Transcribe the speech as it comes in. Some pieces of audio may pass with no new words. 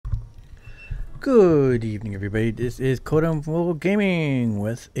Good evening, everybody. This is OldGoatGaming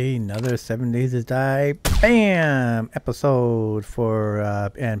with another 7 Days to Die BAM episode for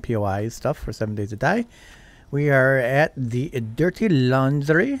and POI stuff for 7 Days to Die. We are at the Dirty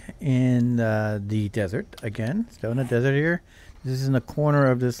Laundry in the desert again. Still in the desert here. This is in the corner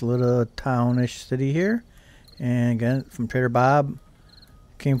of this little townish city here. And again, from Trader Bob.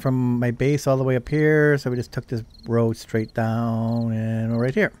 Came from my base all the way up here, so we just took this road straight down and we're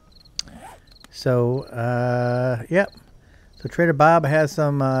right here. So, yep. So Trader Bob has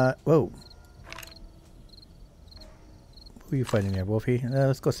some, whoa. Who are you fighting there, Wolfie?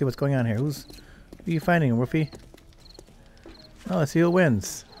 Let's go see what's going on here. Who are you fighting, Wolfie? Oh, let's see who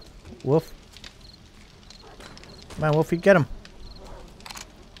wins. Wolf. Come on, Wolfie, get him.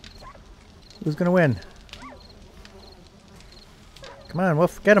 Who's gonna win? Come on,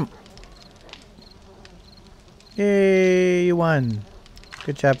 Wolf, get him. Yay, you won.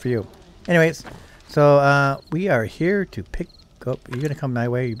 Good job for you. Anyways, so we are here to pick up. Are you gonna come my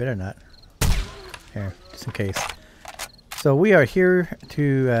way? You better not. Here, just in case. So we are here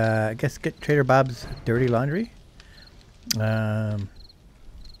to, I guess, get Trader Bob's dirty laundry.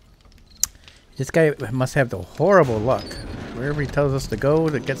 This guy must have the horrible luck. Wherever he tells us to go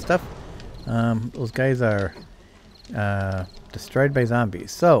to get stuff, those guys are destroyed by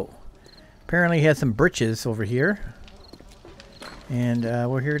zombies. So apparently he has some britches over here, and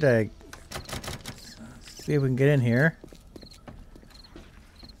we're here to see if we can get in here.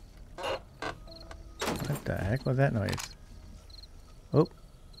 What the heck was that noise? Oh,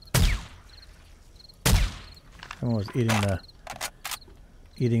 someone was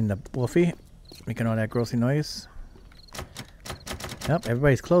eating the Wolfie, making all that grossy noise. Nope,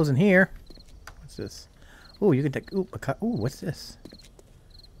 everybody's closing here. What's this? Oh, you can take. Ooh, what's this?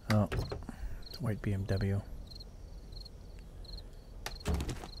 Oh, it's a white BMW.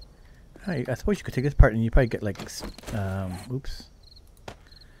 I suppose you could take this part and you probably get like, oops.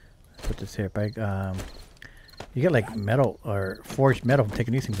 Let's put this here. You get like metal or forged metal from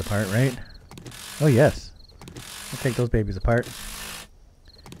taking these things apart, right? Oh yes. I'll take those babies apart.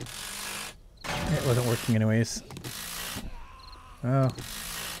 It wasn't working anyways. Oh,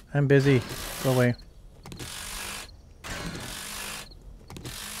 I'm busy. Go away.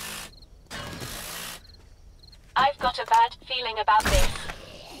 I've got a bad feeling about this.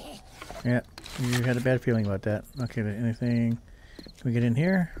 Yeah, you had a bad feeling about that. Okay, anything? Can we get in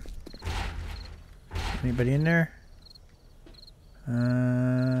here? Anybody in there?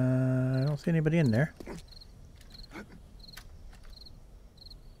 I don't see anybody in there.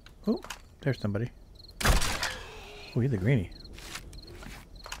 Oh, there's somebody. Oh, he's a greenie.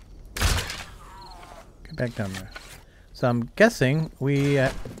 Get back down there. So I'm guessing we...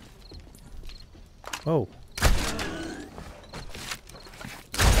 whoa.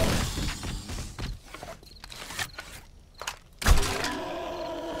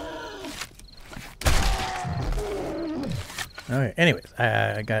 Okay, anyways,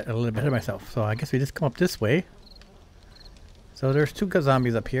 I got a little bit ahead of myself, so I guess we just come up this way. So there's two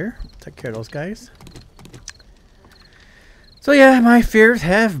zombies up here. Take care of those guys. So yeah, my fears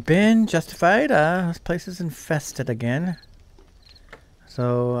have been justified. This place is infested again.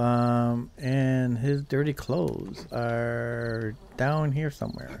 So, and his dirty clothes are down here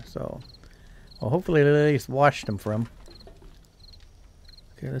somewhere. So, well, hopefully they at least washed them for him.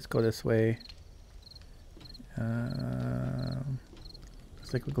 Okay, let's go this way.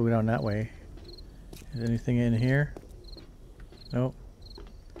 Looks like we'll go down that way. Is anything in here? Nope.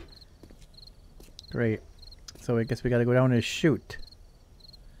 Great. So I guess we gotta go down and shoot.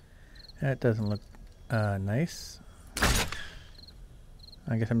 That doesn't look nice.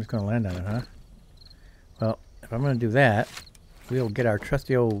 I guess I'm just gonna land on it, huh? Well, if I'm gonna do that, we'll get our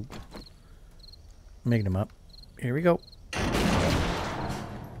trusty old Magnum up. Here we go.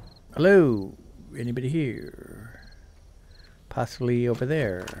 Hello? Anybody here? Possibly over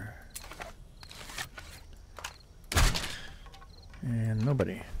there. And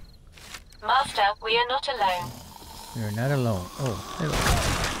nobody. Master, we are not alone. You're not alone. Oh,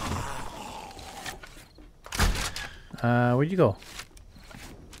 hello. Where'd you go?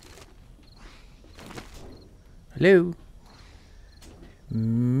 Hello?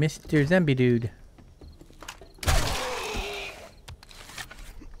 Mr. Zombie Dude.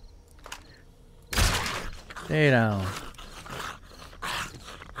 Stay down.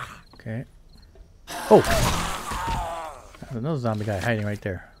 Okay. Oh! There's another zombie guy hiding right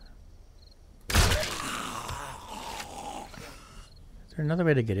there. Is there another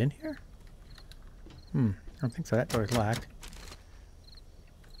way to get in here? I don't think so. That door's locked.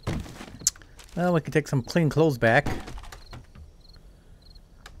 Well, we can take some clean clothes back.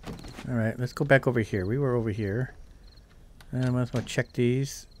 Alright, let's go back over here. We were over here. And I might as well check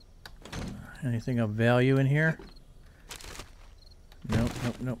these. Anything of value in here? Nope,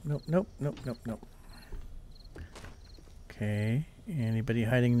 nope, nope, nope, nope, nope, nope, nope. Okay. Anybody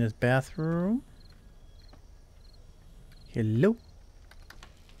hiding in this bathroom? Hello?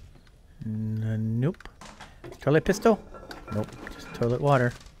 Nope. Toilet pistol? Nope. Just toilet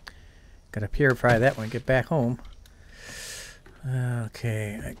water. Gotta purify that when we get back home.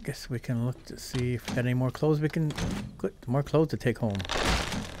 Okay, I guess we can look to see if we got any more clothes we can... Good, more clothes to take home.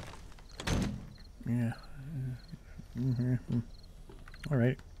 Yeah.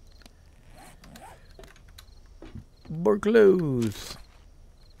 Alright. More clothes.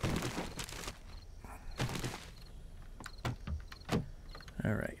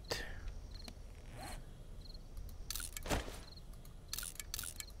 Alright.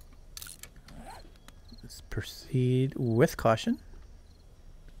 Let's proceed with caution.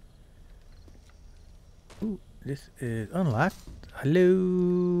 Ooh, this is unlocked.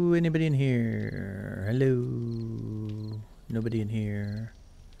 Hello? Anybody in here? Hello? Nobody in here.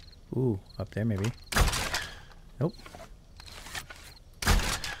 Ooh, up there maybe. Nope.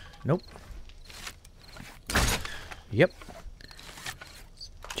 Nope. Yep.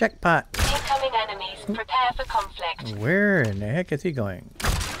 Jackpot. Incoming enemies. Prepare for conflict. Where in the heck is he going?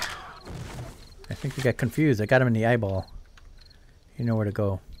 I think he got confused. I got him in the eyeball. You know where to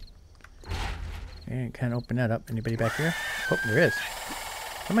go. And can't open that up. Anybody back here? Oh, there is.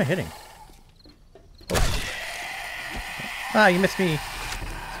 What am I hitting? Oh. Ah, you missed me.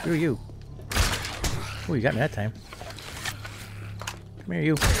 Screw you. Oh, you got me that time. Come here,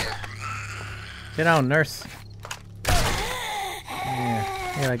 you. Get down, nurse.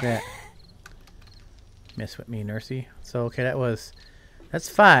 Yeah, like that. Miss with me, nursey. So, okay, that's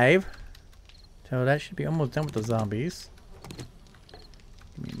 5. So that should be almost done with the zombies.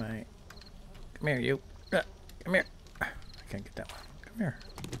 Give me my... Come here, you. Come here. I can't get that one. Come here.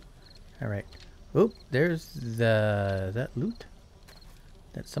 Alright. Oop, there's that loot.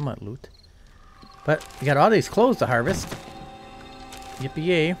 That's somewhat loot. But we got all these clothes to harvest. Yippee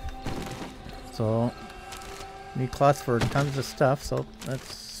yay. So, need cloths for tons of stuff, so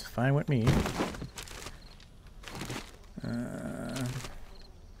that's fine with me.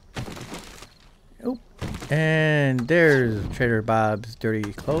 Oh, and there's Trader Bob's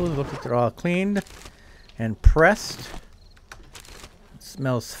dirty clothes. Looks like they're all cleaned and pressed. It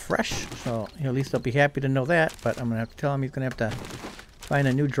smells fresh, so at least I'll be happy to know that. But I'm gonna have to tell him he's gonna have to find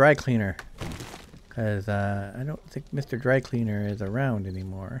a new dry cleaner, because I don't think Mr. Dry Cleaner is around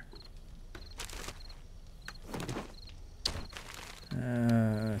anymore.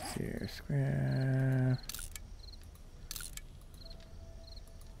 Let's see here, scrap.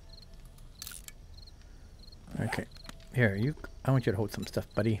 Okay, here, I want you to hold some stuff,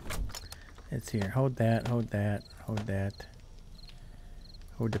 buddy. It's here. Hold that, hold that, hold that.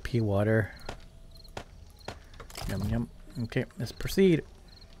 Hold the pea water. Yum, yum. Okay, let's proceed.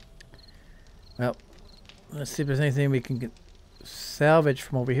 Well, let's see if there's anything we can get salvage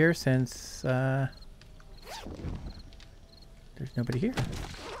from over here, since there's nobody here.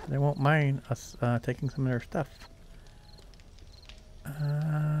 They won't mind us taking some of their stuff.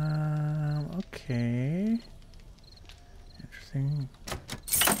 Okay. Interesting.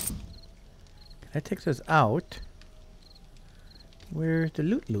 That takes us out. Where's the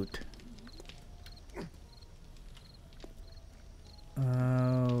loot?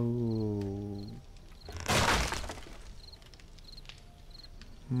 Oh.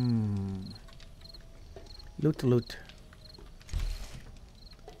 Loot.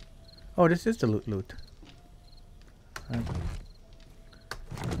 Oh, this is the loot.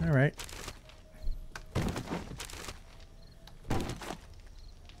 Alright.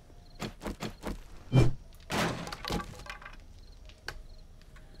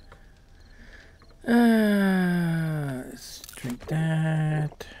 Let's drink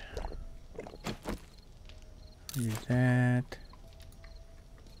that. Use that.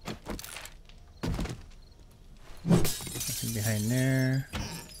 Nothing behind there.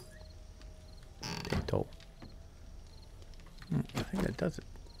 Potato. I think that does it.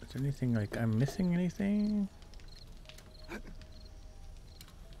 Is there anything like I'm missing anything?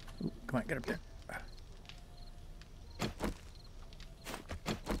 Ooh, come on, get up there.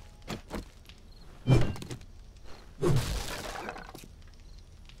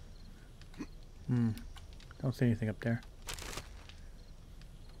 Don't see anything up there.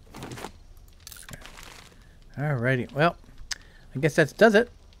 Alrighty, well, I guess that does it.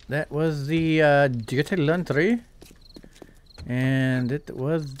 That was the dirty laundry. And it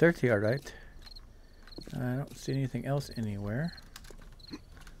was dirty, alright. I don't see anything else anywhere.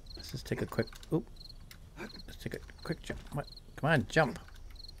 Let's Let's just take a quick... Oop. Let's take a quick jump. What? Come on, jump.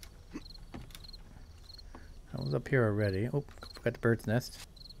 I was up here already. Oh, forgot the bird's nest.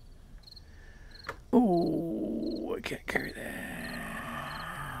 Oh, I can't carry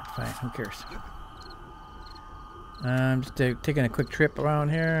that. Fine, who cares? I'm just taking a quick trip around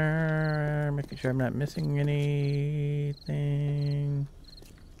here, making sure I'm not missing anything.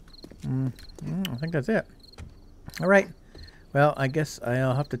 I think that's it. All right. Well, I guess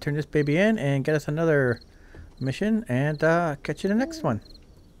I'll have to turn this baby in and get us another mission and catch you in the next one.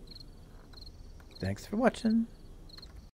 Thanks for watching.